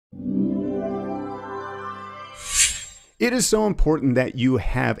It is so important that you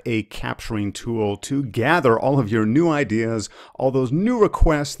have a capturing tool to gather all of your new ideas, all those new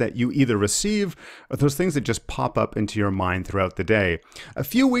requests that you either receive or those things that just pop up into your mind throughout the day. A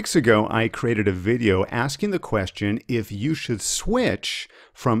few weeks ago, I created a video asking the question if you should switch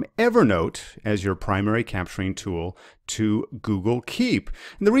from Evernote as your primary capturing tool to Google Keep.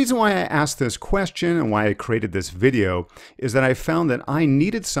 And the reason why I asked this question and why I created this video is that I found that I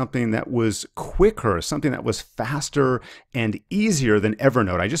needed something that was quicker, something that was faster and easier than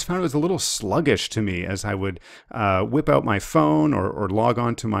Evernote. I just found it was a little sluggish to me as I would whip out my phone or log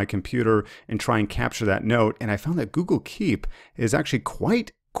on to my computer and try and capture that note. And I found that Google Keep is actually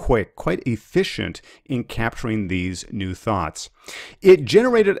quite quick, quite efficient in capturing these new thoughts. It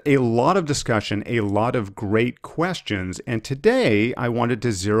generated a lot of discussion, a lot of great questions, and today I wanted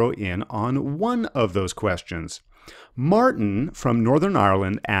to zero in on one of those questions. Martin from Northern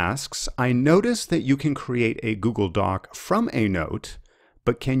Ireland asks, I noticed that you can create a Google Doc from a note,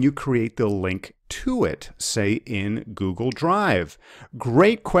 but can you create the link to it, say in Google Drive?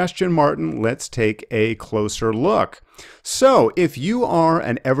 Great question, Martin. Let's take a closer look. So if you are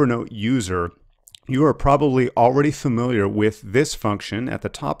an Evernote user, you are probably already familiar with this function. At the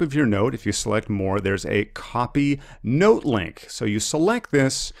top of your note, if you select more, there's a copy note link. So you select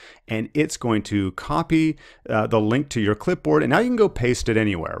this and it's going to copy the link to your clipboard, and now you can go paste it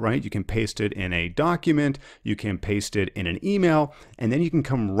anywhere, right? You can paste it in a document, you can paste it in an email, and then you can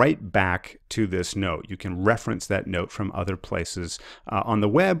come right back to this note. You can reference that note from other places on the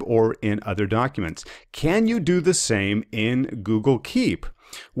web or in other documents. Can you do the same in Google Keep?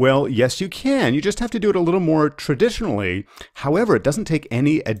 Well, yes, you can. You just have to do it a little more traditionally. However, it doesn't take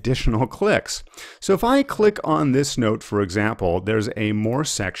any additional clicks. So if I click on this note, for example, there's a more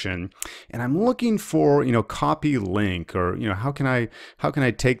section, and I'm looking for, copy link, or, how can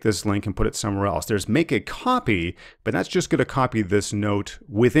I take this link and put it somewhere else? There's make a copy, but that's just going to copy this note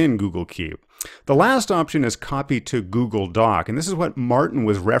within Google Keep. The last option is copy to Google Doc, and this is what Martin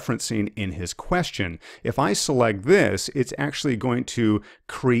was referencing in his question. If I select this, it's actually going to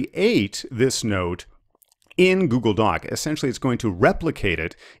create this note in Google Doc. Essentially, it's going to replicate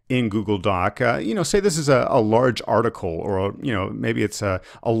it in Google Doc. Say this is a large article, or maybe it's a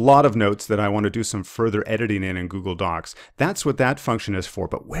lot of notes that I want to do some further editing in Google Docs. That's what that function is for.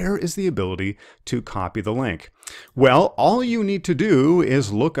 But where is the ability to copy the link? Well, all you need to do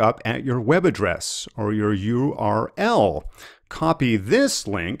is look up at your web address or your URL. Copy this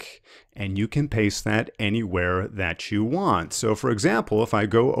link, and you can paste that anywhere that you want. So for example, if I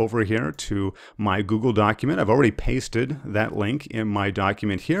go over here to my Google document, I've already pasted that link in my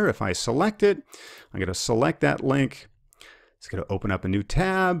document here. If I select it, I'm going to select that link. It's going to open up a new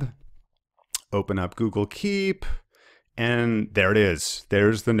tab, open up Google Keep, and there it is.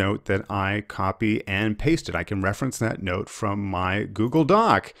 There's the note that I copy and pasted. I can reference that note from my Google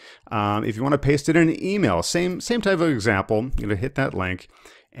Doc. If you want to paste it in an email, same type of example. You're going to hit that link,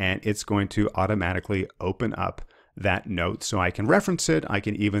 and it's going to automatically open up that note so I can reference it. I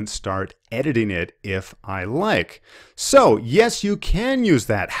can even start editing it if I like. So yes, you can use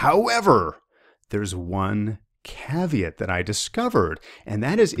that. However, there's one caveat that I discovered, and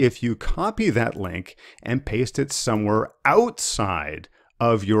that is if you copy that link and paste it somewhere outside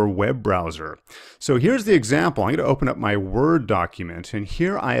of your web browser. So here's the example. I'm going to open up my Word document, and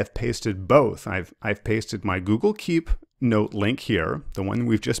here I have pasted both. I've pasted my Google Keep note link here, the one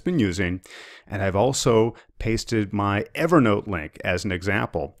we've just been using, and I've also pasted my Evernote link as an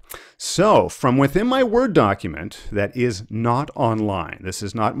example. So from within my Word document that is not online, this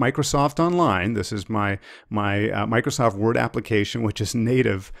is not Microsoft Online, this is my Microsoft Word application, which is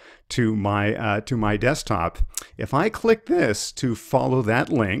native to my desktop. If I click this to follow that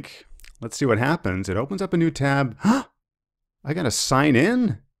link, let's see what happens. It opens up a new tab. I got to sign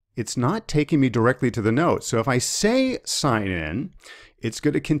in. It's not taking me directly to the note. So if I say sign in, it's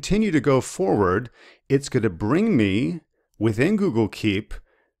going to continue to go forward. It's going to bring me within Google Keep,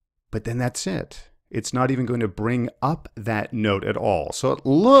 but then that's it. It's not even going to bring up that note at all. So it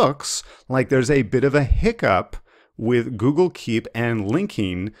looks like there's a bit of a hiccup with Google Keep and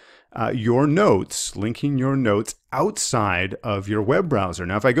linking your notes outside of your web browser.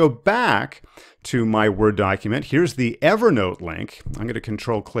 Now, if I go back to my Word document, here's the Evernote link. I'm going to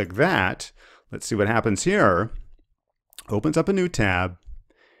control click that. Let's see what happens here. Opens up a new tab,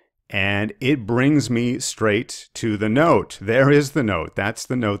 and it brings me straight to the note. There is the note. That's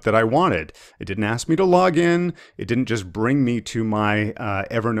the note that I wanted. It didn't ask me to log in. It didn't just bring me to my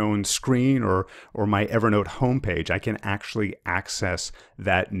Evernote screen or my Evernote homepage. I can actually access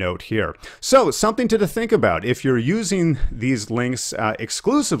that note here. So something to think about. If you're using these links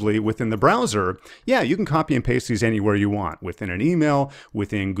exclusively within the browser, yeah, you can copy and paste these anywhere you want, within an email,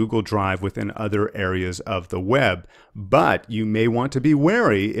 within Google Drive, within other areas of the web. But you may want to be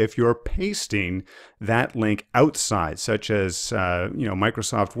wary if you're pasting that link outside, such as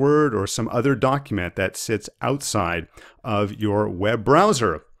Microsoft Word or some other document that sits outside of your web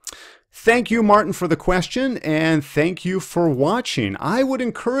browser. Thank you, Martin, for the question, and thank you for watching. I would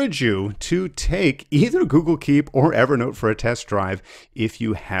encourage you to take either Google Keep or Evernote for a test drive if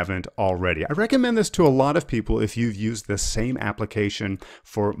you haven't already. I recommend this to a lot of people if you've used the same application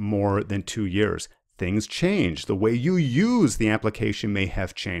for more than 2 years. Things change. The way you use the application may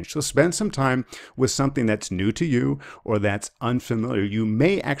have changed. So spend some time with something that's new to you or that's unfamiliar. You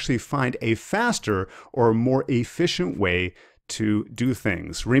may actually find a faster or more efficient way to do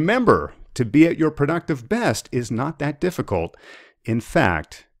things. Remember, to be at your productive best is not that difficult. In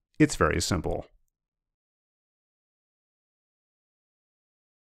fact, it's very simple.